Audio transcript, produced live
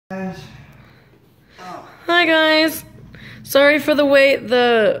Hi guys, sorry for the way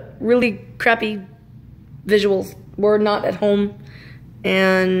the really crappy visuals were not at home,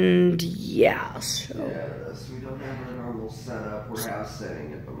 and yeah, so we don't have a normal setup. We're house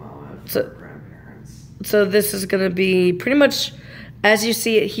sitting at the moment for grandparents. So this is gonna be pretty much as you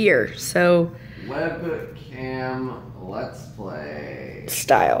see it here. So webcam let's play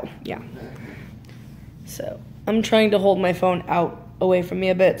style, yeah. So I'm trying to hold my phone out away from me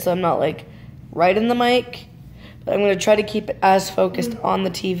a bit, so I'm not like right in the mic. But I'm gonna try to keep it as focused on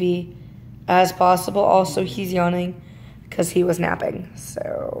the TV as possible. Also, he's yawning because he was napping.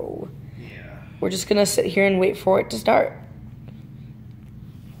 So we're just gonna sit here and wait for it to start.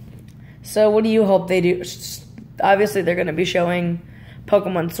 So what do you hope they do? Obviously, they're gonna be showing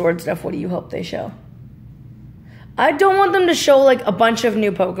Pokemon Sword stuff. What do you hope they show? I don't want them to show like a bunch of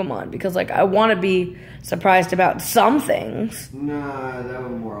new Pokemon because like I want to be surprised about some things. Nah, that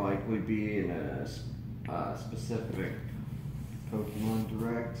would more likely be in a specific Pokemon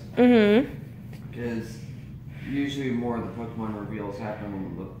Direct. Because usually more of the Pokemon reveals happen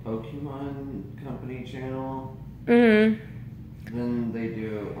on the Pokemon Company channel than they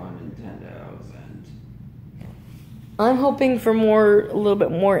do on Nintendo's end. I'm hoping for a little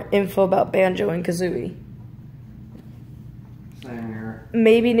bit more info about Banjo and Kazooie. Same here.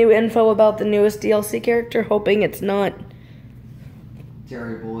 Maybe new info about the newest DLC character, hoping it's not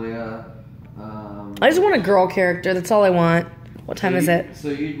Terriblia. I just want a girl character, that's all I want. What time is it? So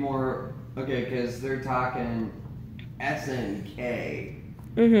you'd more... Okay, because they're talking S.A.N.A.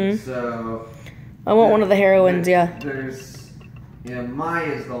 So... I want one of the heroines, yeah. There's... Yeah,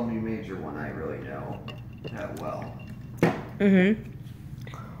 Maya's the only major one I really know that well.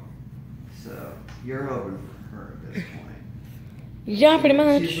 So, you're hoping for her at this point. Yeah, pretty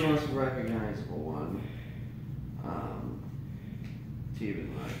much. She's the most recognizable one. To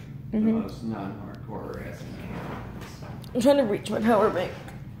even like the most non-hardcore S.A.N.A. I'm trying to reach my power bank,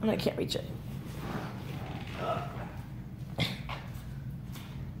 and I can't reach it.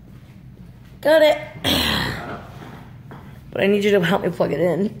 Got it. But I need you to help me plug it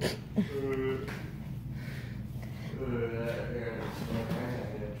in.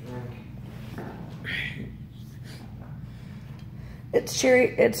 It's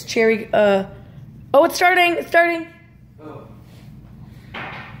cherry, oh, it's starting, Oh.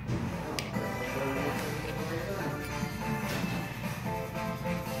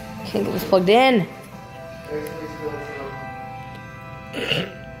 Can't get this plugged in.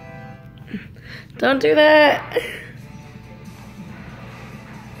 Don't do that.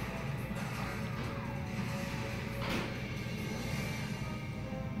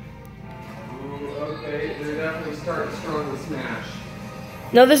 Okay, they're definitely starting strong with Smash.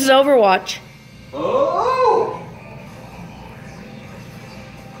 No, this is Overwatch. Oh!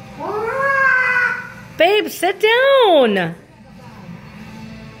 Babe, sit down.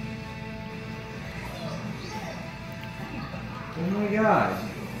 Oh my god.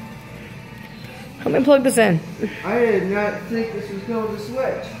 Help me plug this in. I did not think this was going to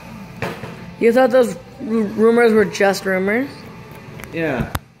switch. You thought those rumors were just rumors?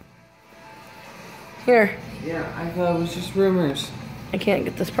 Yeah. Here. Yeah, I thought it was just rumors. I can't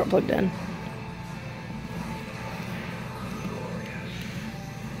get this part plugged in.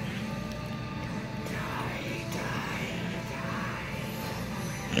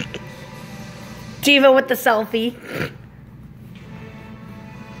 Diva with the selfie.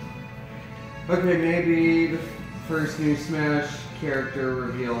 Okay, maybe the first new Smash character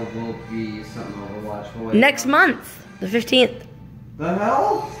reveal will be something Overwatch will. Next month, the 15th. The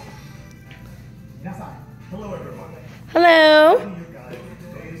hell? Hello, everyone. Hello.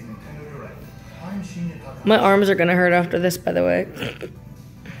 My arms are gonna hurt after this, by the way. And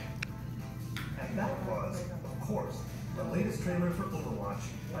that was, of course, the latest trailer for Overwatch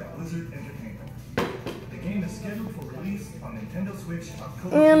by Blizzard Entertainment. The game is scheduled for release on Nintendo Switch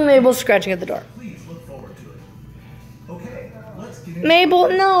October. And Mabel's scratching at the door. Please look forward to it. Okay, let's get into Mabel,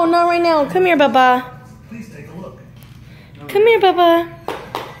 no, not right now. Come here, Baba. Please take a look. Come here, Baba.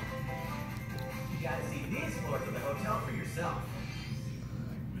 You gotta see these floors of the hotel for yourself.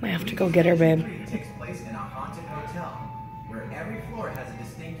 I have to go get her, babe. It takes place in a haunted hotel, where every floor has a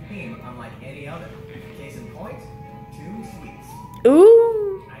distinct theme unlike any other. Case in point, 2 suites.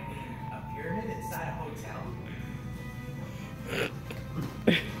 Ooh. I mean, a pyramid inside a hotel?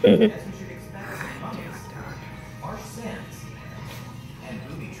 As we should expect some mummies, harsh sands, and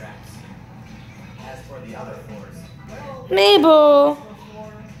booby traps. As for the other floors, well, Mabel.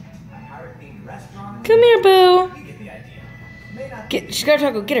 a pirate-themed restaurant. Come here, boo. You get the idea. May not be She's got a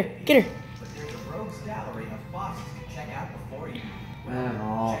taco. Get her. but there's a rogues gallery of bosses to check out before you.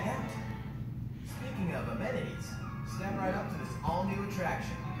 Oh. Check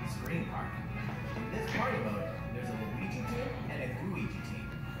Green Park. In this party mode, there's a Luigi team and a Luigi team.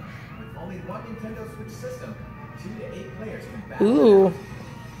 With only one Nintendo Switch system, 2 to 8 players can battle. Ooh.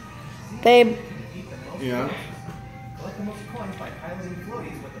 Babe. Yeah. Collect the most coins by piloting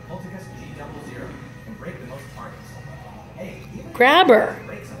floaties with the Poltergeist G00 and break the most targets. Hey, even Grab her.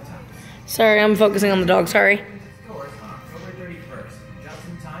 break sometimes. Sorry, I'm focusing on the dog. Sorry. Stores on October 31st, just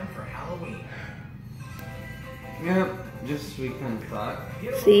in time for Halloween. Yep. Just we kind of thought.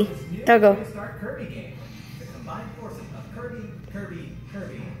 See? Doggo. Start Kirby game. The combined forces of Kirby, and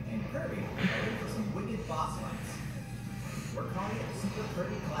Kirby are in for some wicked boss fights. We're calling it Super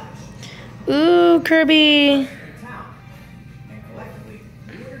Kirby Clash. Ooh, Kirby. In town. And collectively,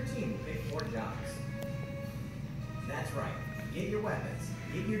 you and your team will pick 4 jobs. That's right. Get your weapons,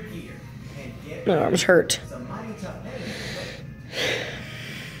 get your gear, and get My arm's hurt. some mighty tough enemies to play.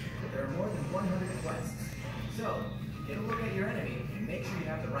 There are more than 100 quests. So, get a look at your enemy and make sure you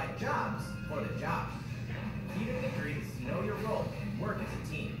have the right jobs for the job. Key to victory is to know your role and work as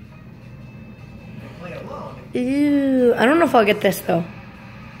a team. You can play alone, Ew. I don't know if I'll get this though.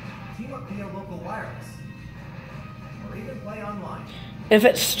 team up via local wireless, or even play online. If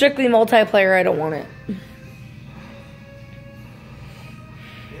it's strictly multiplayer, I don't want it.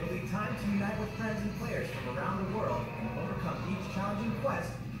 It'll be time to unite with friends and players from around the world and overcome each challenging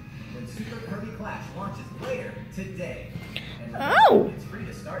quest when Super Kirby Clash launches later today. And remember, Oh. it's free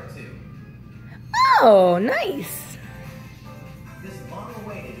to start too. Oh, nice. This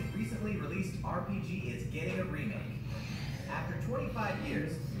long-awaited, recently released RPG is getting a remake. After 25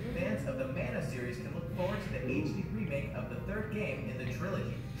 years, fans of the Mana series can look forward to the HD remake of the 3rd game in the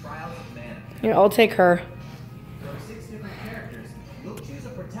trilogy, Trials of Mana. Here, I'll take her. There are 6 different characters. You'll choose a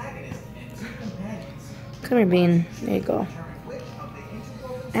protagonist and 2 companions. Come here, Bean. There you go. Determine which of the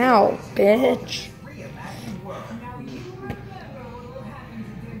interwoven Ow, stories bitch. reimagined world.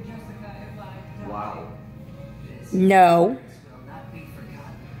 Wow. No. Will not be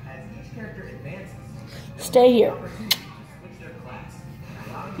forgotten as each character advances. Stay here. Opportunity to switch their class,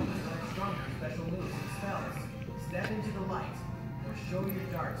 allowing you to learn stronger special moves and spells, step into the light, or show your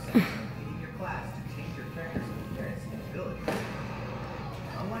dark side when picking your class to change your character's appearance and abilities.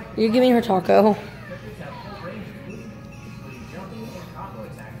 Unlike You give me her taco. characters have full range of movement, including jumping and combo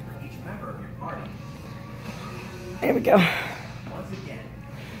attacks for each member of your party. There we go. Once again,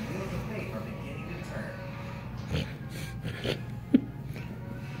 the wheels of fate are beginning to turn.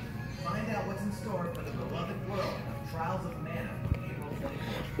 Find out what's in store for the beloved world of Trials of Mana on April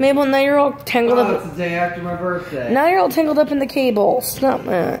 24th. Mabel, now you're all tangled Oh, up. it's the day after my birthday. Now you're all tangled up in the cable. Stop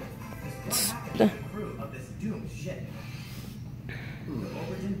that. This what happened to the crew of this doomed ship. The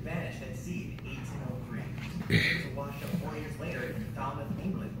Overton vanished at sea in 1803. It washed up 4 years later in Falmouth,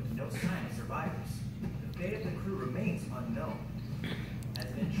 England, with no sign of survivors. The fate of the crew remains unknown. As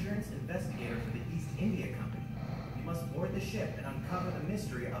an insurance investigator for the East India Company, you must board the ship and uncover the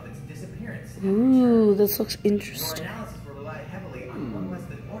mystery of its disappearance. Ooh, this looks Your interesting. analysis will rely heavily on one less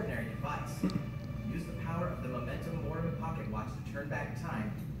than ordinary device. Use the power of the Momentum Mortimer pocket watch to turn back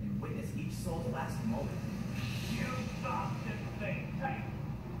time and witness each soul's last moment. You stopped this thing. Hey,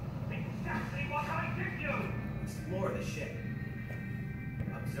 exactly what I did you. Explore the ship.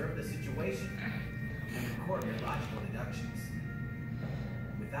 Observe the situation and record your logical deductions.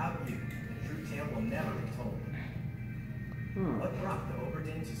 Without you, the true tale will never be told. What brought the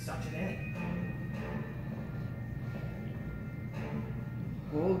Oberdin to such an end?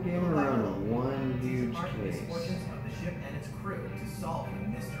 Whole game around one huge Apart the case. misfortunes of the ship and its crew to solve the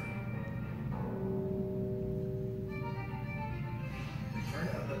mystery. Return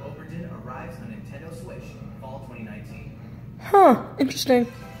of the Oberdin arrives on Nintendo Switch fall 2019. Huh,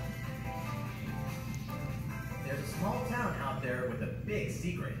 interesting. There's a small town out there with a big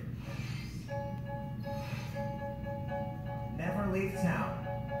secret. Never leave town.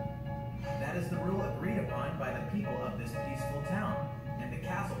 That is the rule agreed upon by the people of this peaceful town, and the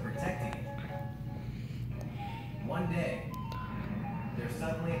castle protecting it. One day, there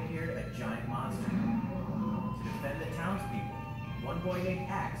suddenly appeared a giant monster. To defend the townspeople, one boy named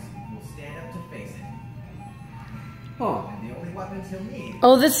Axe will stand up to face it. Huh. And the only weapons he'll need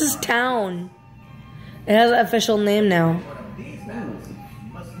Oh, this is town. It has an official name now. one of these battles,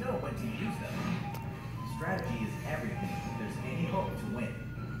 you must know when to use them. Strategy is everything if there's any hope to win.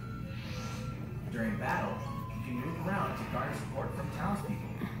 During battle, you can move around to garner support from townspeople.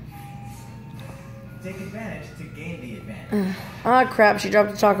 Take advantage to gain the advantage. Ah, crap, she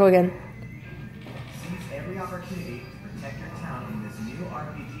dropped the taco again. Seize every opportunity to protect your town in this new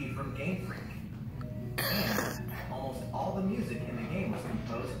RPG from Game Freak. And almost all the music in the game was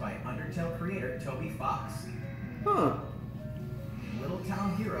composed by Undertale creator Toby Fox. Huh. Little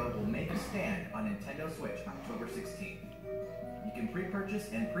Town Hero will make a stand on Nintendo Switch October 16th. You can pre-purchase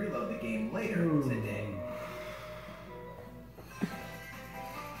and preload the game later today.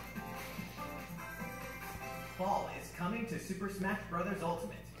 Fall is coming to Super Smash Bros.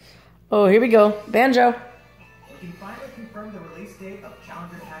 Ultimate. Oh, here we go. Banjo. We can finally confirm the release date of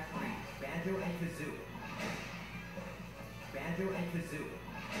Challenger Pack 3, Banjo and Kazooie. Banjo and Kazooie.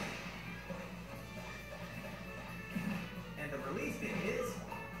 And the release date is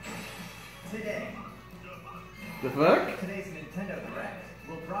today. The fuck? Today's Nintendo Direct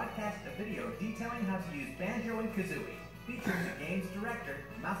will broadcast a video detailing how to use Banjo and Kazooie, featuring the game's director,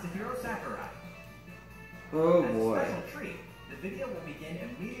 Masahiro Sakurai. Oh As boy. a special treat, the video will begin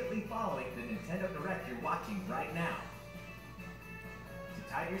immediately following the Nintendo Direct you're watching right now.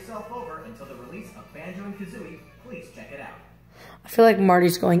 To tide yourself over until the release of Banjo and Kazooie, please check it out. I feel like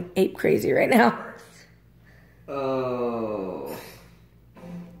Marty's going ape crazy right now. First, Oh.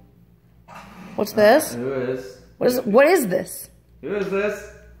 What's this? Who is? What is this? Who is this?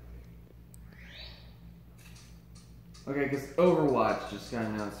 Okay, because Overwatch just got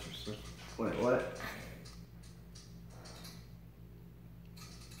announced for Switch. Wait, what?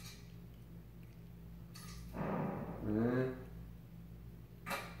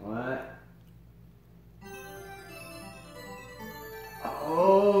 What?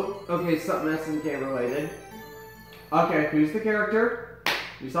 Oh, okay, something SNK related. Okay, who's the character?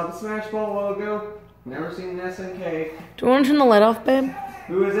 You saw the Smash Ball logo? Never seen an SNK. Do you want to turn the light off, babe?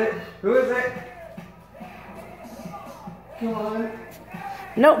 Who is it? Who is it? Come on.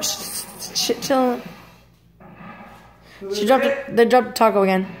 No, chill. Who She is dropped it? it. They dropped taco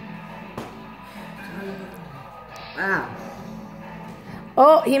again. Ah.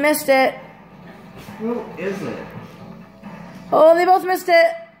 Oh, he missed it. Who is it? Oh, they both missed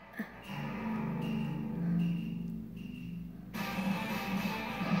it.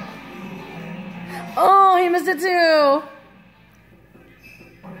 Oh, he missed it too.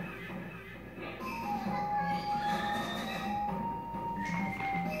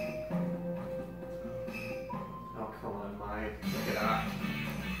 Oh, come on, Mike. Look it up.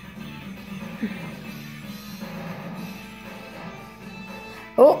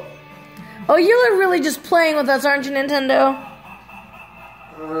 Oh. Oh, you're really just playing with us, aren't you, Nintendo?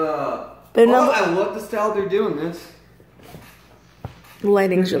 But no, I love the style they're doing this. the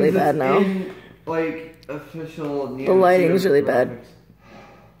lighting's really bad now. In, like, official The lighting's really bad. graphics.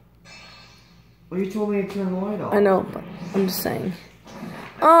 Well, you told me to turn the light off. I know, but I'm just saying.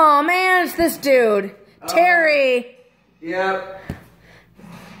 Oh, man, it's this dude. Terry. Yep.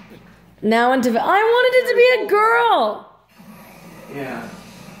 Now into... I wanted it to be a girl. Yeah.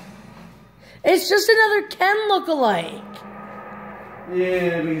 It's just another Ken lookalike.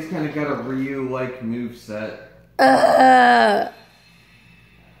 Yeah, but he's kind of got a Ryu-like moveset.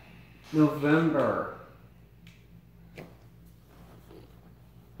 November.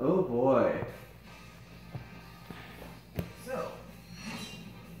 Oh boy. so,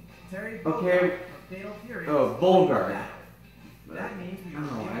 Terry Okay. Fatal Fury. Oh, Bulgard. That means we I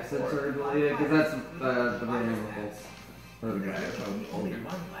don't know why I reviewed said four third five related, because that's fighters. the variables. Or the guy. Only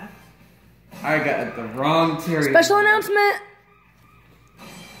one left. I got the wrong Terry. Special announcement.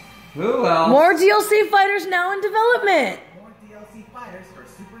 Who else? More DLC fighters now in development. More DLC fighters for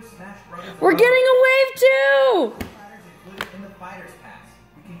Super Smash Bros. We're getting a wave too. Fighters included in the Fighters Pass.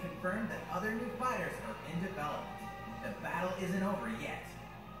 We can confirm that other new fighters are in development. The battle isn't over yet.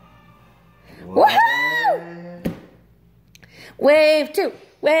 Woohoo! Wave 2,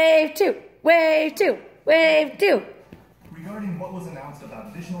 wave 2, wave 2, wave 2. Regarding what was announced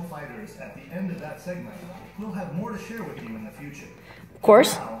about additional fighters at the end of that segment, we'll have more to share with you in the future. Of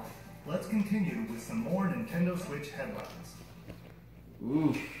course. Now, let's continue with some more Nintendo Switch headlines.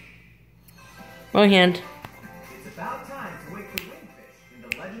 Ooh. Wrong hand. It's about time to wake the Wingfish in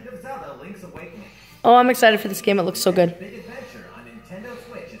The Legend of Zelda Link's Awakening. Oh, I'm excited for this game. It looks so good. Big adventure on Nintendo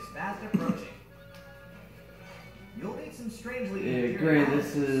Switch is fast approaching. You'll meet some strangely Yeah, inferior great.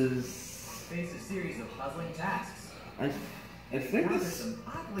 monsters, This is. face a series of puzzling tasks. I think Encounter this some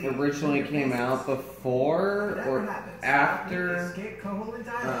oddly originally familiar came out faces. before Whatever or happens, after. escape Koho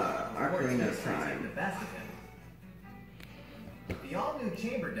entirely before Ocarina its of mysteries Time. get the best of him. The all-new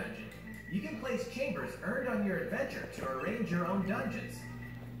Chamber Dungeon. You can place chambers earned on your adventure to arrange your own dungeons.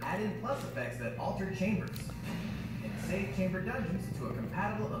 Add in plus effects that alter chambers. And save chamber dungeons to a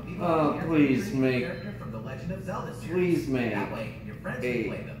compatible amiibo Oh, figure please featuring make- a character from the Legend of Zelda series. Please make That way, your friends a-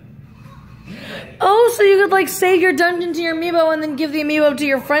 can play them. Be ready. Oh, so you could like save your dungeon to your amiibo and then give the amiibo to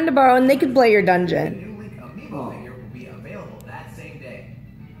your friend to borrow and they could play your The dungeon. new Link amiibo Oh. figure will be available that same day.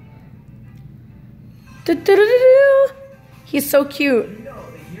 Do-do-do-do-do. He's so cute. You know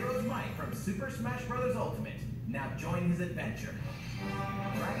the hero's might from Super Smash Bros. Ultimate. Now join his adventure.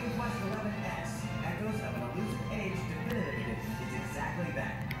 Dragon Quest XI-S, Echoes of an Elusive Age Definitive Edition is exactly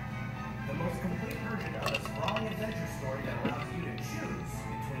that. The most complete version of a sprawling adventure story that allows you to choose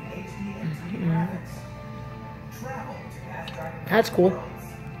between HD and 3D graphics. Travel to past Dragon Quest That's cool. worlds.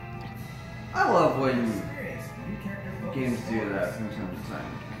 I love when Experience new character-focused games do stories. that from time to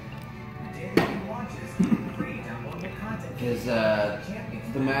time. Daily game launches, free downloadable content. Because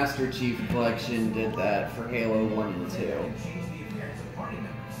the Master Chief Collection did that for Halo 1 and 2. Change the appearance of party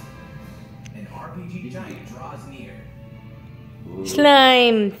members. An RPG giant draws near. Ooh.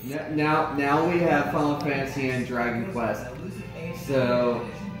 Slime. Now we have Final Fantasy and Dragon Quest. So,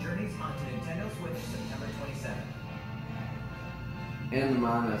 Journeys onto Nintendo Switch September 27th. and the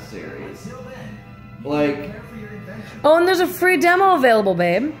Mana series. Until then, Like, prepare for your adventure. Oh, and there's a free demo available,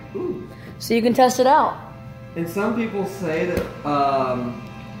 babe. ooh. So you can test it out. And some people say that,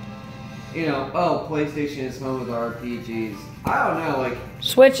 you know, oh, PlayStation is home with RPGs. I don't know, like,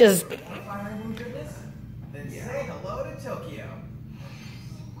 Switch is... Fire Emblem goodness? Then say hello to Tokyo.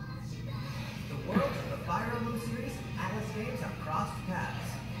 The worlds of the Fire Emblem series and Atlas games have crossed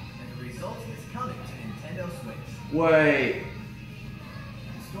paths, and the result is coming to Nintendo Switch. wait.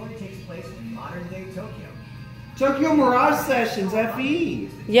 The story takes place in modern-day Tokyo. Tokyo Mirage Sessions, FE.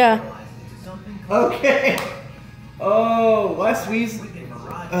 Yeah. Realized into something called Okay. Oh, less reason. Wicked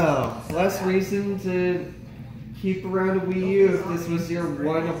Mirage. Oh, less reason to keep around a Wii U if this was your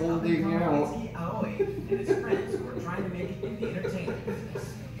one holding out. Aoi and his friends who are trying to make it in the entertainment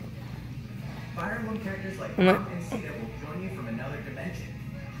business. Fire Emblem characters like Pop and Sita will join you from another dimension.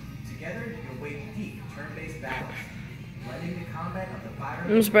 Together, you'll wage deep turn-based battles, blending the combat of the Fire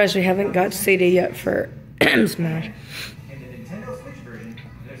Emblem. I'm surprised we haven't got CD yet for Smash. In the Nintendo Switch version,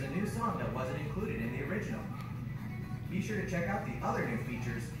 there's a new song that wasn't included in the original. Be sure to check out the other new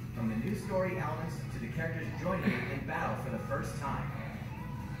features, from the new story elements to the characters joining you in battle for the first time.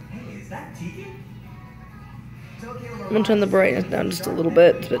 Hey, is that Tiki? I'm gonna turn the brightness down just a little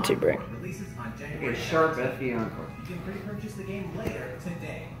bit. It's a bit too bright. Releases on Okay, January sharp 17th. FE Encore. You can pre-purchase the game later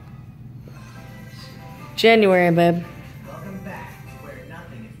today. January, babe. Welcome back to where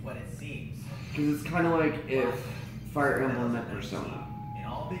nothing is what it seems. Because it's kind of like if Fire Emblem met Persona. It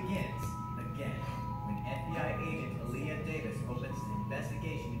all begins again when FBI agent Aaliyah Davis opens an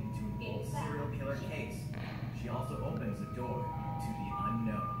investigation into an old serial killer case. She also opens a door to the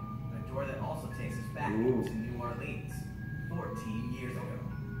unknown, a door that also takes us back Ooh. to New Orleans 14 years ago.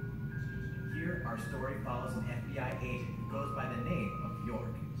 Here, our story follows an FBI agent who goes by the name of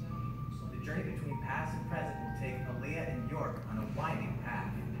York. The journey between past and present will take Aaliyah and York on a winding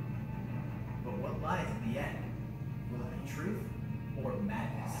path. But what lies at the end? Will it be truth or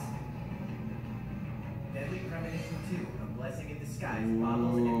madness? Deadly Premonition 2, A Blessing in Disguise,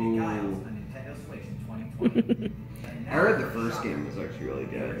 follows and beguiles on Nintendo Switch in 2020. And I now heard the for first Shock. game was actually really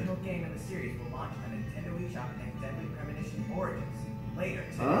The good. original game in the series will launch on Nintendo eShop and Deadly Premonition Origins later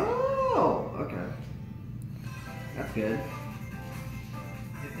today. Oh, okay. That's good.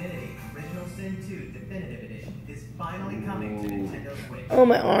 Divinity Original Sin 2 Definitive Edition is finally coming to Ooh. Nintendo Switch. Oh,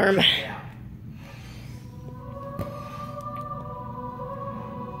 my arm. Check it out.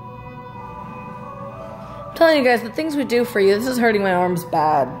 I'm telling you guys, the things we do for you, this is hurting my arms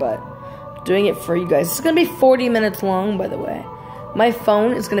bad, but doing it for you guys. It's going to be 40 minutes long, by the way. My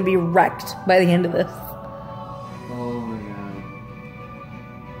phone is going to be wrecked by the end of this. Oh my god.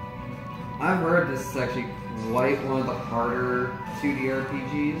 I've heard this is actually quite one of the harder 2D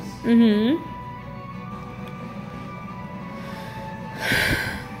RPGs. Mm-hmm.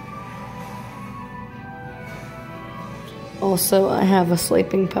 Also, I have a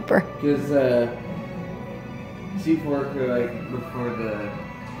sleeping pepper. Because, C4, like, before the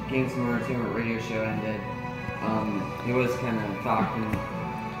Games and Entertainment radio show ended, he was kind of talking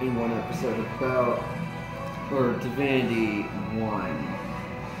in one episode about, or Divinity 1,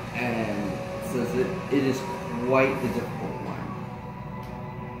 and says that it is quite the difficult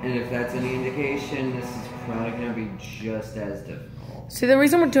one. And if that's any indication, this is probably going to be just as difficult. See, the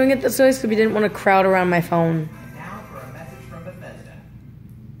reason we're doing it this way is because we didn't want to crowd around my phone. Now for a message from Bethesda.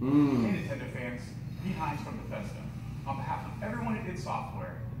 Hey Nintendo fans, Pete Hines from Bethesda. On behalf of everyone at id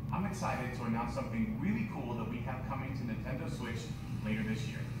Software, I'm excited to announce something really cool that we have coming to Nintendo Switch later this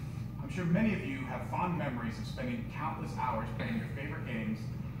year. I'm sure many of you have fond memories of spending countless hours playing your favorite games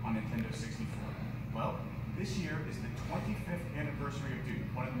on Nintendo 64. Well, this year is the 25th anniversary of Doom,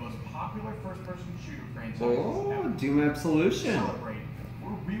 one of the most popular first-person shooter franchises Oh, ever. Doom To Absolution. celebrate,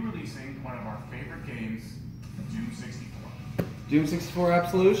 we're re-releasing one of our favorite games, Doom 64. Doom 64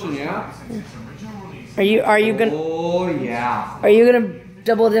 Absolution, yeah. Since its original release Are you gonna? Oh yeah. Are you gonna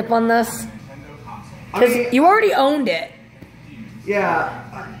double dip on this? Because you already owned it. Yeah.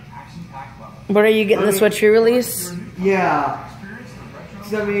 But are you getting the Switch re-release? Yeah.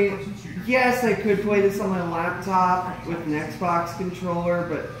 So, I mean, yes, I could play this on my laptop with an Xbox controller,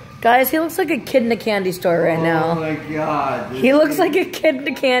 but... Guys, he looks like a kid in a candy store right now. Oh my god. He looks like a kid in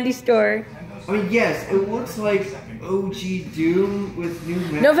a candy store. I mean, yes, it looks like OG Doom with new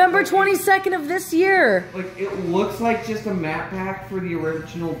map. November 22nd of this year. Like, it looks like just a map pack for the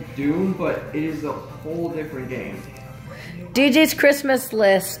original Doom, but it is a whole different game. DJ's Christmas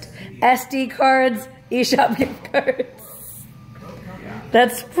list. SD cards, eShop gift cards. Yeah.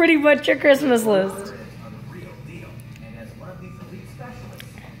 That's pretty much your Christmas list. And as one of these elite specialists,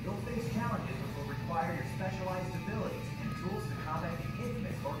 you'll face challenges which will require your specialized abilities and tools to combat the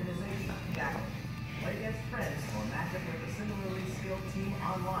infamous organization X.A.N.A. Play against friends or match up with a similarly skilled team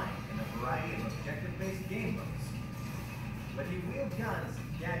online in a variety of objective-based game modes. Whether you wield guns,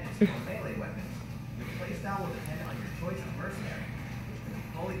 gadgets, or melee weapons, your playstyle will depend on your choice of mercenary, which can be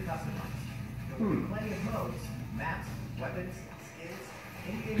fully customized. There will be plenty of modes, maps, weapons, skills,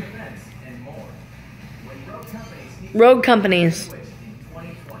 in-game events, and more. When Rogue Companies.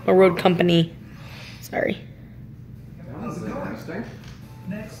 Or Road Company. Sorry. That was interesting.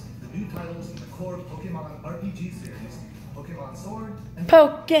 Next, the new titles in the core Pokemon RPG series, Pokemon Sword and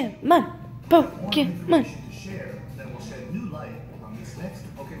Pokemon. more Pokemon. information to share that will shed new light on this next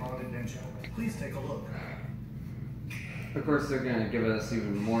Pokemon adventure. Please take a look. Of course, they're going to give us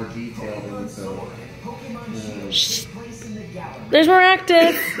even more detailed info. There's more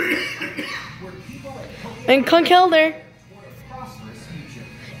active. And Conkeldurr.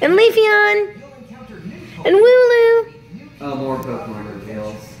 And Leafeon. And Wooloo. Oh, more Pokemon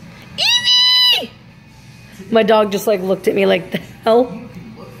reveals. Eevee! My dog just like looked at me like, the hell?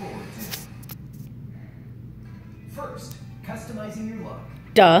 First, customizing your look.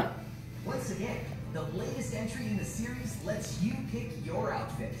 Duh. Once again, the latest entry in the series lets you pick your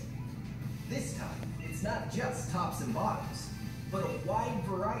outfit. This time, it's not just tops and bottoms, but a wide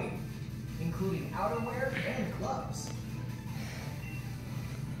variety, including outerwear and gloves.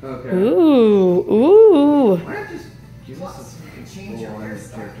 Okay. Ooh. Why not just give us Plus, a you can change your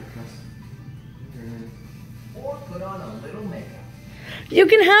hairstyle character custom? or put on a little makeup You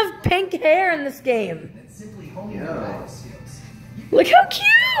can have pink hair in this game. and simply hone your Yeah. battle skills. Look how cute.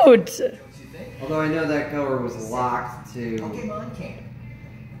 Don't you think? Although I know that color was locked to... Pokemon Camp.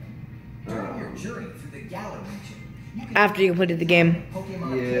 During your journey through the Galar region, you can After you completed the game.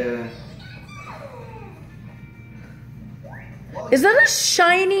 Pokemon Yeah. Camp. Is that a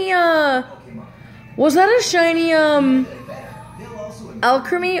shiny, Pokemon. was that a shiny, They'll also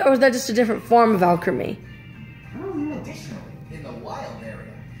alchemy, or was that just a different form of alchemy? Additionally, in the wild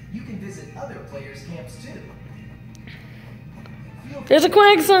area, you can visit other players' camps too. Feel There's a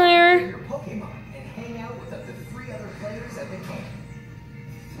free to Quagsire. your Pokemon and hang out with up to 3 other players at the camp.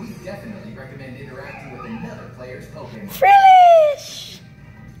 We definitely recommend interacting with another player's Pokemon. Frillish.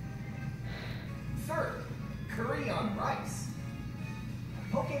 Third, curry on rice.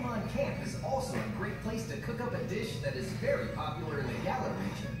 Pokemon Camp is also a great place to cook up a dish that is very popular in the Galar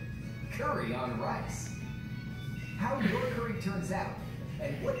region. Curry on rice. How your curry turns out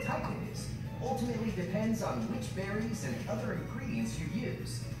and what type it is ultimately depends on which berries and other ingredients you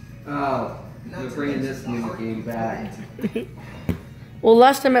use. Oh, Not they're to bringing mention this the new heart game you back. put into it. Well,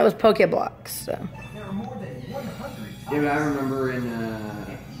 last time it was Pokeblocks, so. There are more than 100 types. Yeah, but I remember in,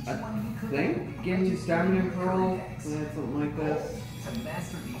 and each I one you cook think, will in just Diamond new and Pearl, curry they decks. had something like this. To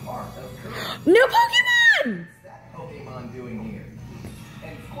master the art of curry. New Pokemon! What's that Pokemon doing here?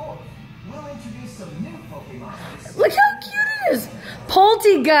 And fourth, we'll introduce some new Pokemon. Look how cute it is!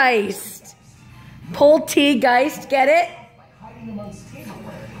 Poltegeist. Poltegeist, get it? By hiding amongst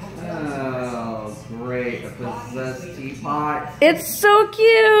tableware in hotels. Oh, great. A possessed teapot. It's so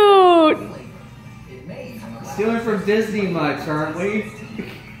cute! It may even allow Stealing from Disney much, aren't we?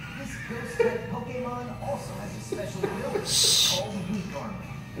 this ghost-type Pokemon also has a special ability called Weak Armor.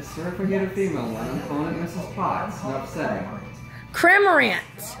 I swear if I get a female one, I'm calling it Mrs. Potts. No upsetting. Cramorant.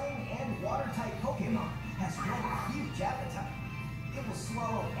 Flying and water-type Pokemon has one huge appetite. It will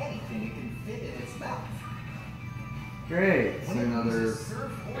swallow anything it can fit in its mouth. Great. So When it another, uses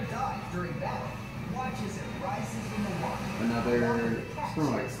surf or dive during battle, watch as it rises in the water. another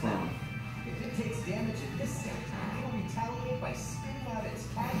Snorlax clone. If it takes damage in this state, it'll retaliate by spitting out its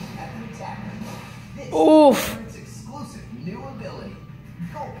catch at the attacker. This Oof. is its exclusive new ability,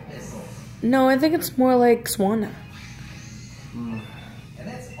 Gulp Missile. No, I think it's more like Swanna. And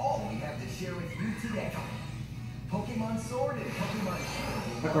that's all we have to share with you today. Pokemon Sword and Pokemon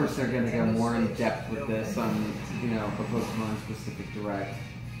Shield. Of course, they're going to go more in depth with this on, you know, a Pokemon specific direct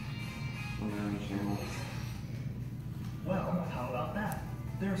on their own channel. Well, how about that?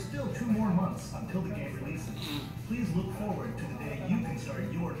 There are still 2 more months until the game releases. Please look forward to the day you can start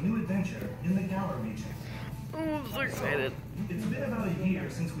your new adventure in the Galar region. Oh, I'm so excited. It's been about a year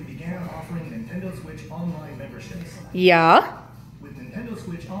since we began offering Nintendo Switch Online memberships. Yeah? With Nintendo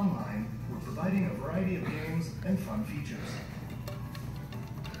Switch Online, we're providing a variety of games and fun features.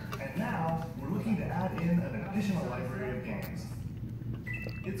 And now, we're looking to add in an additional library of games.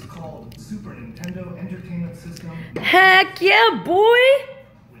 It's called Super Nintendo Entertainment System. Heck yeah, boy!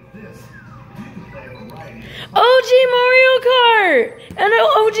 With this, you can play a variety of OG Mario Kart! And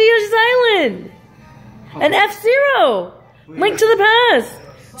OG Yoshi's Island! And F-Zero! Link to the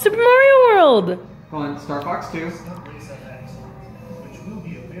Past! Super Mario World! Hold on, Star Fox 2. Stunt Race FX, which will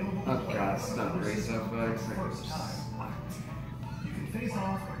be available Oh to play god, Stunt Race for the FX. first time. You can face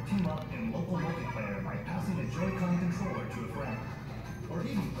off or team up in local multiplayer by passing a Joy-Con controller to a friend, or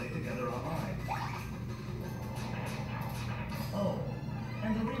even play together online. Oh,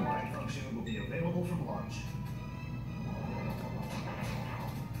 and the rewind function will be available from launch.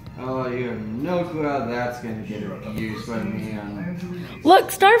 Oh, you have no clue how that's going to get Here are the used first by games me we on. plan to release.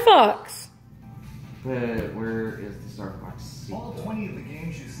 Look, Star Fox! But where is the Star Fox All sequel? 20 of the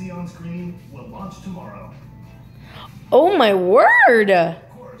games you see on screen will launch tomorrow. Oh my word! Of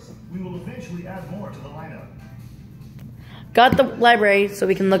course, we will eventually add more to the lineup. Got the library so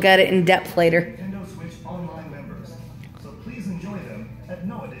we can look at it in depth later. Nintendo Switch Online members, so please enjoy them at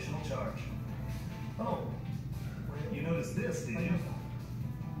no additional charge. Oh, you noticed this, did you?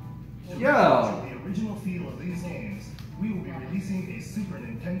 To Yo! recapture the original feel of these games, we will be releasing a Super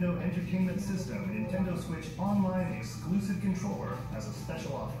Nintendo Entertainment System Nintendo Switch Online exclusive controller as a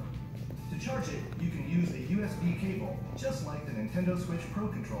special offer. To charge it, you can use a USB cable, just like the Nintendo Switch Pro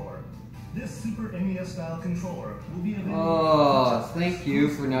controller. This Super NES style controller will be available. Oh, thank you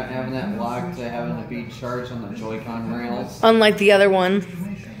for not having that locked to having to be charged on the Joy-Con rails. Unlike the other one.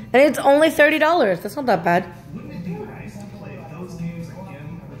 And it's only $30. That's not that bad. Wouldn't it be nice to play those games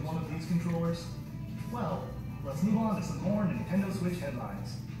again with one of these controllers? Well, let's move on to some more Nintendo Switch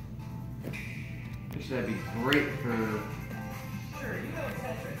headlines. Which that'd be great for. Sure, you know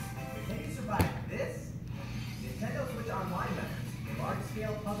Tetris, but can you survive this? Nintendo Switch Online members, a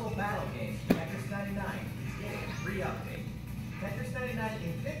large-scale puzzle battle game, Tetris 99, is getting a free update. Tetris 99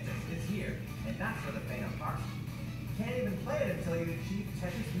 Invictus is here, and that's for the faint of heart. You can't even play it until you achieve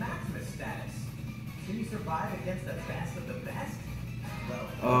Tetris Maximus status. Can you survive against the best of the best? Well,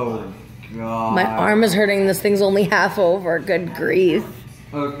 Oh, God. My arm is hurting. This thing's only half over. Good grief.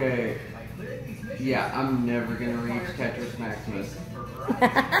 Okay. by clearing these missions, Yeah, I'm never gonna reach Tetris Maximus. for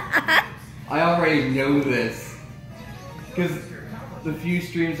variety I already know this. Because the few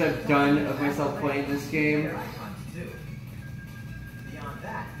streams I've done of myself playing this game, icons too. Beyond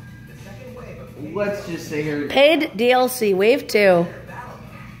that, the second wave of let's just say here. Paid DLC, Wave 2. battle mode.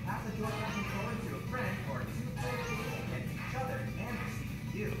 Pass the Joy-Con controller to a friend or two players against each other and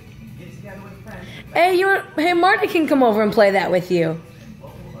the CPU. Get together with friends Hey, Marty can come over and play that with you. in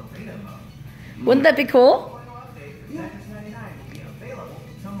local arena mode. Wouldn't that be cool? Final update for Tetris 99 will be available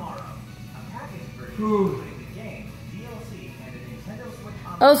tomorrow. A package version Whew. including the game, DLC, and a Nintendo Switch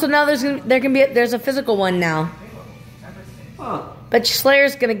Online Oh, so now there's a physical one now. available September 6th. Huh. But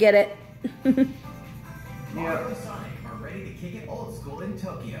Slayer's gonna get it. Mario Yeah. and Sonic are ready to kick it old school in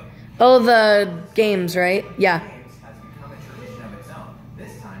Tokyo. Oh, the games, right? Yeah. Games has become a tradition of its own.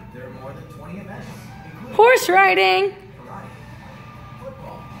 This time, there are more than 20 events, including Horse riding. karate,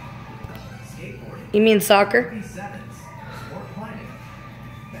 football, skateboarding, You mean soccer? P7s, sport climbing,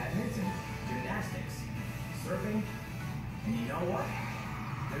 badminton, gymnastics, surfing, and you know what?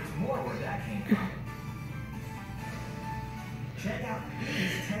 There's more where that came from. Check out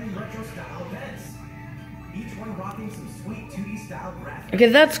these 10 retro style events. Each one rocking some sweet 2D style graphics. Okay,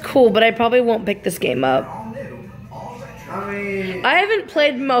 that's cool, but I probably won't pick this game up. All new, all retro. I mean, I haven't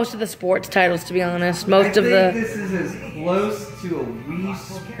played most of the sports titles, to be honest. I Most think of the... this is as close to a Wii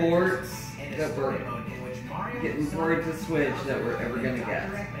Sports And a that story we're mode in which Mario getting and forward Sonic to Switch that we're ever gonna Dr. get.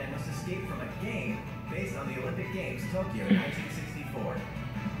 Eggman must escape from a game based on the Olympic Games Tokyo 1964.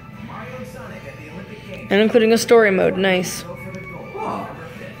 Mario and Sonic at the Olympic Games. And including a story mode, nice. Go for the gold. Oh. November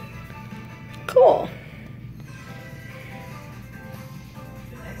 5th. Cool.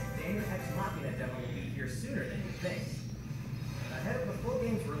 The next X.A.N.A. X Machina demo will be here sooner than you think. Ahead of the full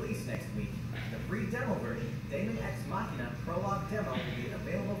game's release next week, the free demo version, X.A.N.A. X Machina Prologue Demo, will be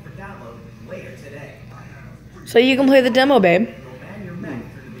available for download later today. So you can play the demo, babe. You'll man your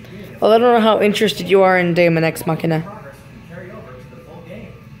mech through the beginning of Well, I don't know how interested you are in Daemon X Machina. progress can carry over to the full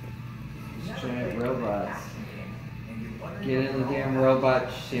game. robots. Get in the damn robot,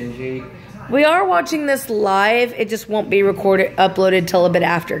 Shinji. We are watching this live. It just won't be uploaded till a bit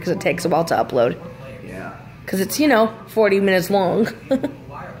after because it takes a while to upload. Yeah. Because it's, 40 minutes long. So,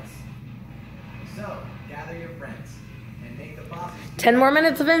 gather your friends and make the bosses. 10 more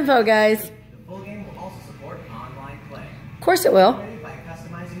minutes of info, guys. The full game will also support online play. Of course it will. By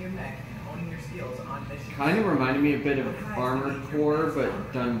customizing your mech and honing your skills on missions. Kind of reminded me a bit of Armored Core,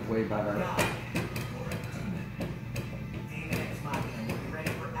 but done way better.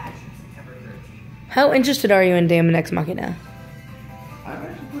 How interested are you in Damon X Machina? I'm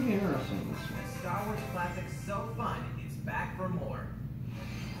actually pretty interested in this one. Star Wars classic so fun, it's back for more.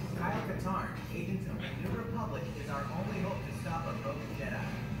 X.A.N.A, agent of the New Republic, is our only hope to stop a rogue Jedi.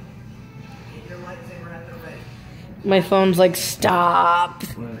 Get your lightsaber at the ready. My phone's like, stop.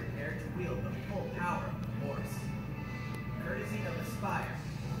 Prepare to wield the full power of the Force. Courtesy of Aspire,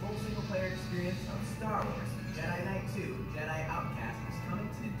 full single-player experience of Star Wars, Jedi Knight 2, Jedi Outcast is coming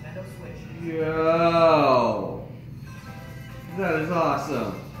to Nintendo Switch. Yo! That is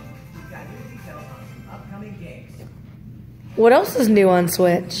awesome. We've got new details on some upcoming games. What else is new on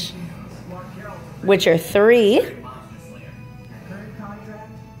Switch? Witcher 3. Monster Slayer. Current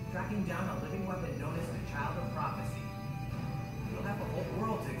contract, tracking down a living weapon known as the Child of Prophecy. You'll have a whole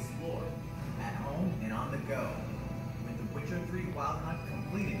world to explore, at home and on the go. When The Witcher 3 Wild Hunt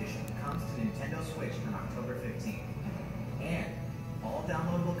Complete Edition comes to Nintendo Switch on October 15th. And all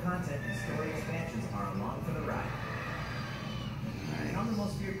downloadable content and story expansions are along for the ride. And on the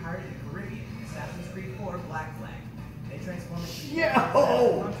most feared pirate in the Caribbean, Assassin's Creed 4 Black Flag. They transform into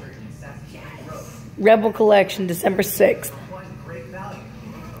Hunter in Assassin's Creed Rogue. Rebel Collection, December 6th. One great value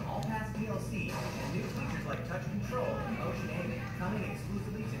for all past DLC and new features like touch control and motion aiming coming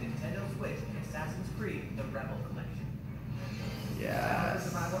exclusively to Nintendo Switch in Assassin's Creed: The Rebel Collection. Yes.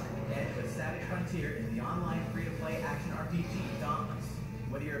 Survival and the Savage Frontier is the online free-to-play action RPG Dauntless.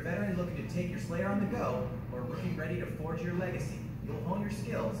 Whether you're a veteran looking to take your Slayer on the go or rookie ready to forge your legacy, you'll hone your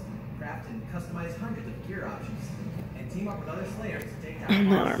skills, craft and customize hundreds of gear options, and team up with other Slayers to take down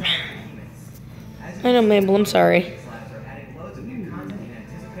demons. I know, Mabel, I'm sorry. Labs are adding loads of new content in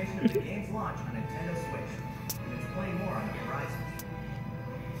anticipation of the game's launch on Nintendo Switch, and there's plenty more on the horizon.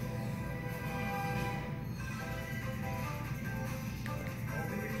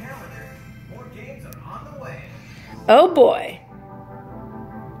 Open your calendar. More games are on the way. Oh boy.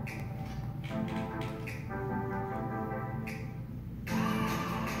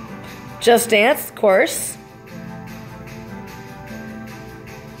 Just Dance, of course.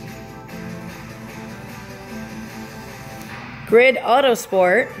 Grid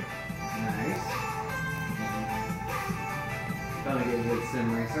Autosport. Nice. Gonna get a good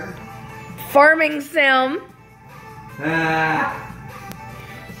sim racer. Farming Sim. Ah!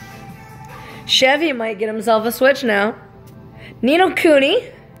 Chevy might get himself a Switch now. Nino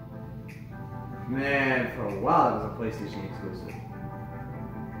Cooney. Man, for a while it was a PlayStation exclusive.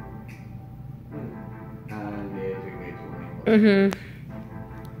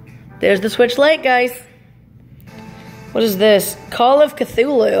 There's the Switch Lite, guys. What is this? Call of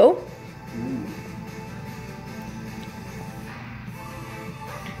Cthulhu.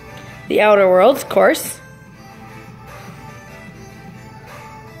 The Outer Worlds, of course.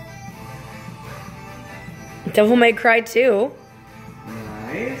 Devil May Cry 2.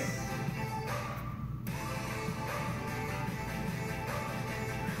 Nice.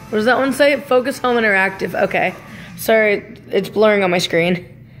 What does that one say? Focus Home Interactive. Okay. Sorry, it's blurring on my screen.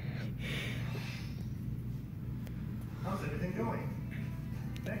 How's everything going?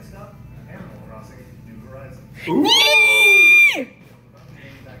 Next up, Animal Crossing New Horizons.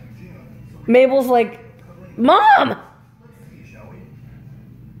 Back in June. Mabel's like, Mom! Let's see, shall we?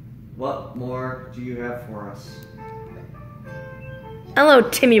 What more do you have for us? Hello,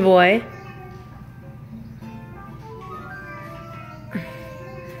 Timmy boy.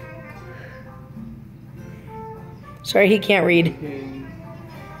 Sorry, he can't read.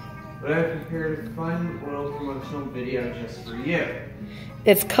 But I've prepared a fun little promotional video just for you.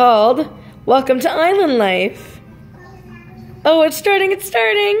 It's called Welcome to Island Life. Oh, it's starting, it's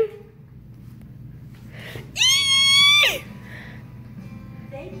starting.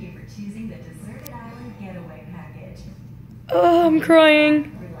 Thank you for choosing the Deserted Island Getaway Package. Oh, I'm crying.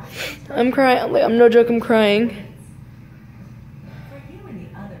 I'm crying. I'm no joke, I'm crying. For you and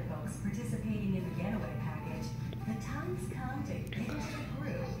the other folks participating in the Getaway Package, the time's come to get into the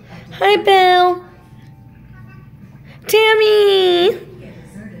groove of Hi, Bill. Tammy. a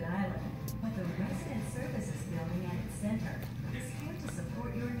deserted island, but the Resident Services Building at its center is here to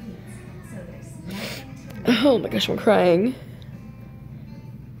support your needs, so there's nothing to Oh my gosh, I'm crying.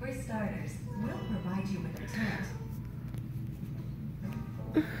 For starters, we'll provide you with a tent.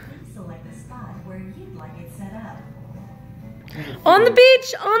 Please select the spot where you'd like it set up. On the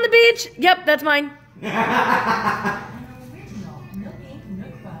beach! On the beach! Yep, that's mine. An original Nook Inc.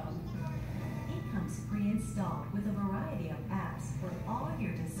 Nook phone. It comes pre-installed with a variety of apps for all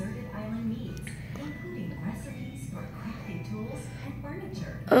your deserted island needs, including recipes for crafting tools and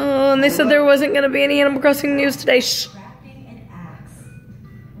furniture. Oh, and they said there wasn't going to be any Animal Crossing news today. Shh. Crafting and axe.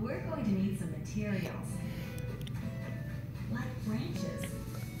 We're going to need some materials, like branches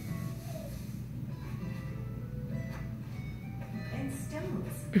and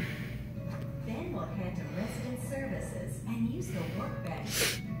stones. Then we'll head to resident services and use the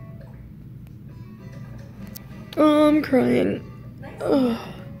workbench. Oh, I'm crying. Let's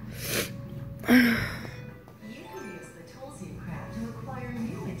Oh. You can use the tools you craft to acquire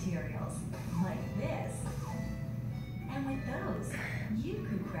new materials, like this. And with those, you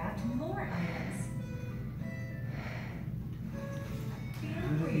can craft more items. Feel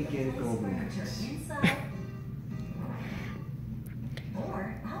free to place furniture inside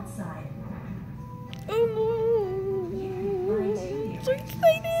or outside. You can fine-tune your So so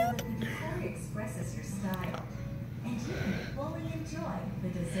excited. that the decor expresses your style, and you can fully enjoy the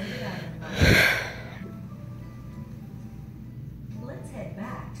deserted island life. Let's head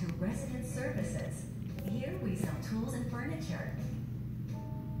back to resident services. Here we sell tools and furniture.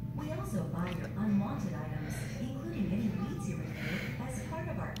 We also buy your unwanted items, including any weeds you remove, as part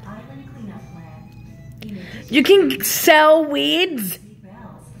of our island cleanup plan. In addition You can sell weeds? to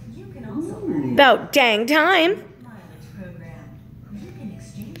bells, you can also earn About dang time. a mileage program. You can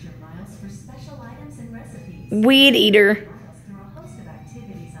exchange your miles for special items and recipes. Weed eater. Miles through a host of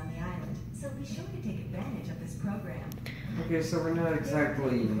activities on the island, so be sure to take advantage of this program. Okay, so we're not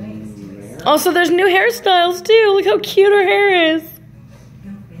exactly there. Also, there's new hairstyles too. Look how cute her hair is.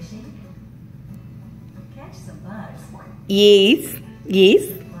 Go fishing, catch some bugs, Yes. Yes.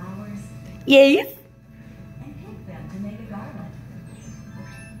 flowers, Yes. and pick them to make a garland.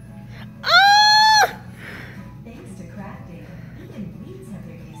 Ah! Thanks to crafting, even weeds have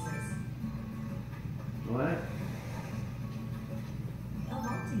their uses. What? A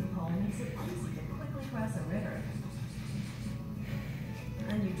vaulting pole makes it easy to quickly cross a river.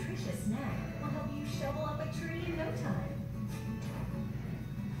 A nutritious snack will help you shovel up a tree in no time.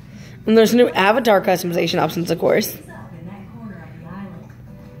 And there's new avatar customization options, of course. Who's up in that corner of the island?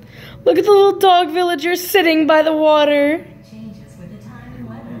 Look at the little dog villager sitting by the water. It changes with the time and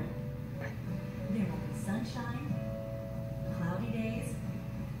weather. There will be sunshine, cloudy days,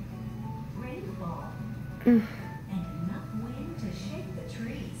 rainfall, and enough wind to shake the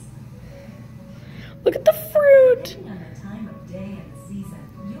trees. Look at the fruit. Depending on the time of day and the season,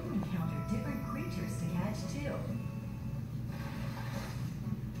 you'll encounter different creatures to catch too.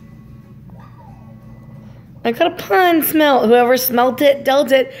 I got a pun smell. Whoever smelt it,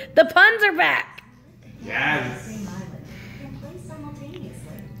 dealt it. The puns are back. Yes. Same island can play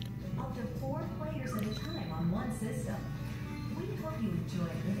simultaneously, up to 4 players at a time on one system. We hope you enjoy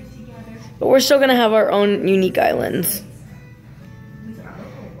living together But we're still going to have our own unique islands. with a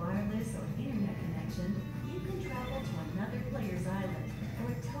local wireless or internet connection. You can travel to another player's island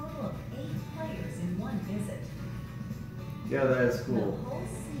for a total of 8 players in one visit. Yeah, that's The cool. whole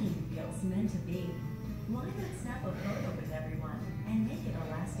scene feels meant to be. Why not snap a photo with everyone and make it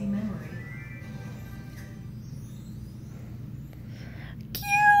a lasting memory? Cute.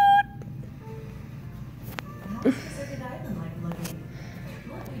 How's deserted island life looking?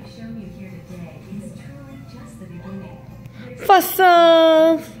 What we've shown you here today is truly just the beginning. There's Fuss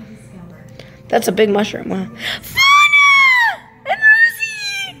off. to discover That's a big mushroom. Wow. Fauna and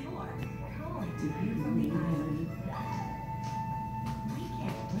Rosie. more calling to you from the island. We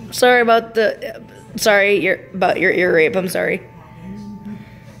can't wait. Sorry about the. Sorry, about your ear rape. I'm sorry.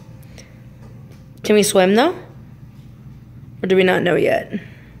 Can we swim though? Or do we not know yet?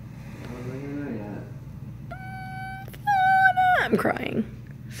 Fauna. I'm crying.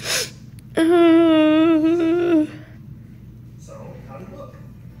 So, how'd it look?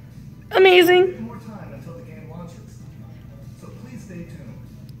 Amazing. More time until the game launches. So please stay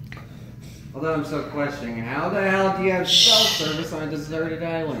tuned. Although I'm still questioning, how the hell do you have cell service on a deserted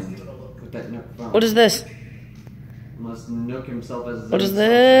island? Give it a look. With that Nook phone. What is this? Must Nook himself as his What own is cell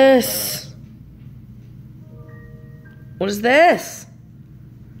this? service. What is this?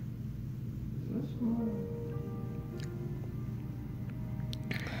 This one?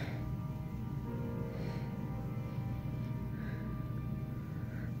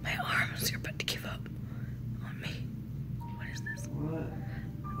 My arms are about to give up on me. What is this? What?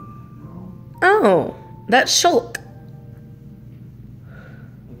 No. Oh, that's Shulk.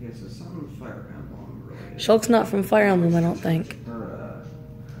 Okay, so something's Fire Emblem related. Shulk's not from Fire Emblem, I don't think. Or,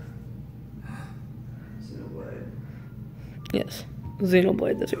 Xenoblade. Yes.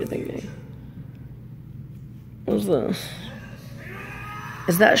 Xenoblade, that's what you're thinking. What's this?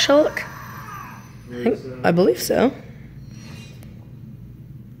 Is that Shulk? I believe so.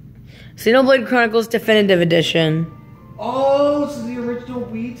 Xenoblade Chronicles Definitive Edition. Oh, so the original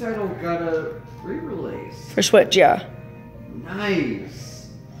Wii title got a re-release. For Switch, yeah. Nice.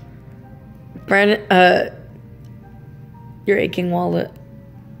 Brandon, your aching wallet.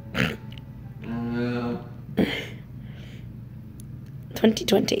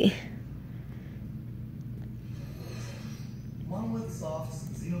 2020. Monolith Soft's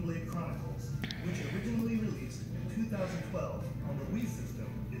Xenoblade Chronicles, which originally released in 2012 on the Wii system,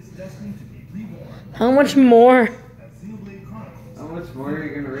 is destined to be reborn How much more? as Xenoblade Chronicles. How much more are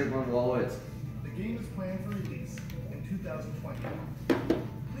you gonna rate my wallet? The game is planned for release in 2020.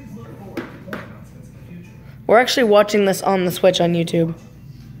 Please look forward to more announcements in the future. We're actually watching this on the Switch on YouTube.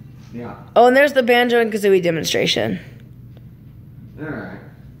 Yeah. Oh, and there's the Banjo and Kazooie demonstration. Alright.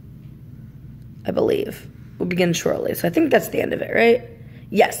 I believe. We'll begin shortly. So I think that's the end of it, right?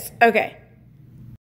 Yes. Okay.